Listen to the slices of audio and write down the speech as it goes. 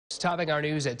topping our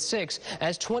news at 6.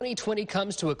 As 2020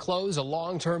 comes to a close, a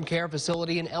long-term care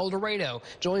facility in El Dorado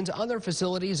joins other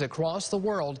facilities across the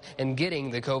world in getting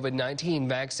the COVID-19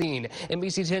 vaccine.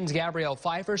 NBC 10's Gabrielle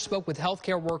Pfeiffer spoke with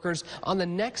healthcare workers on the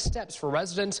next steps for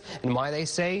residents and why they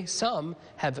say some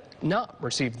have not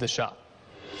received the shot.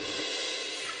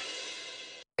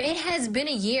 It has been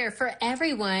a year for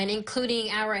everyone,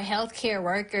 including our healthcare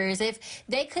workers. If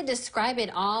they could describe it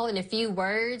all in a few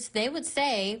words, they would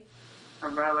say, a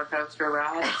roller coaster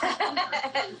ride.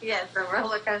 Yes, a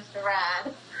roller coaster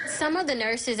ride. Some of the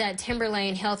nurses at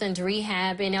Timberlane Health and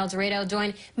Rehab in El Dorado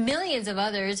join millions of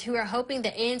others who are hoping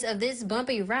the end of this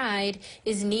bumpy ride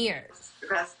is near. The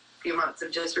past few months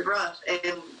have just been rough,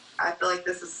 and I feel like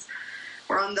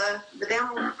we're on the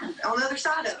other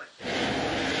side of it.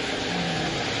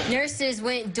 Nurses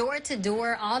went door to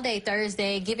door all day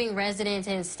Thursday, giving residents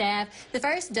and staff the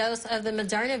first dose of the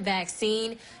Moderna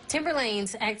vaccine.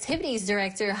 Timberlane's activities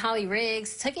director, Holly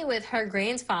Riggs, took it with her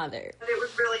grandfather. It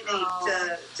was really neat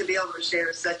to be able to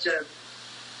share such a,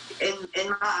 in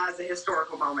my eyes, a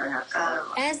historical moment.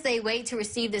 As they wait to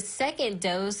receive the second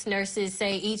dose, nurses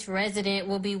say each resident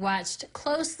will be watched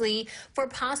closely for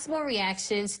possible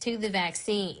reactions to the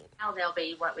vaccine. Now there'll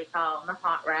be what we call the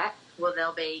hot rack, where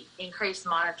there'll be increased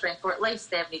monitoring for at least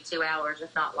 72 hours,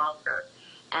 if not longer.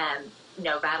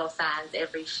 Vital signs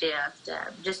every shift,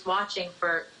 just watching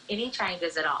for any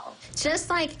changes at all. Just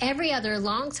like every other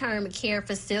long-term care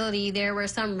facility, there were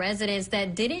some residents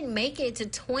that didn't make it to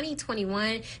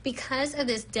 2021 because of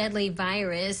this deadly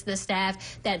virus. The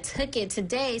staff that took it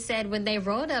today said when they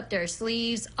rolled up their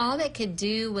sleeves, all they could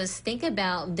do was think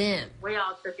about them. We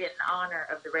all took it in honor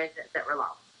of the residents that were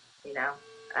lost,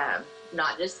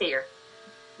 not just here,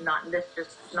 not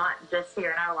just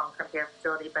here in our long-term care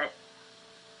facility, but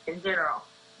in general,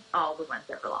 all the ones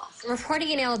that were lost.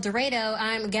 Reporting in El Dorado,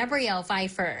 I'm Gabrielle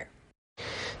Pfeiffer.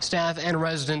 Staff and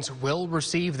residents will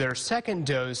receive their second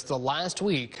dose the last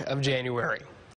week of January.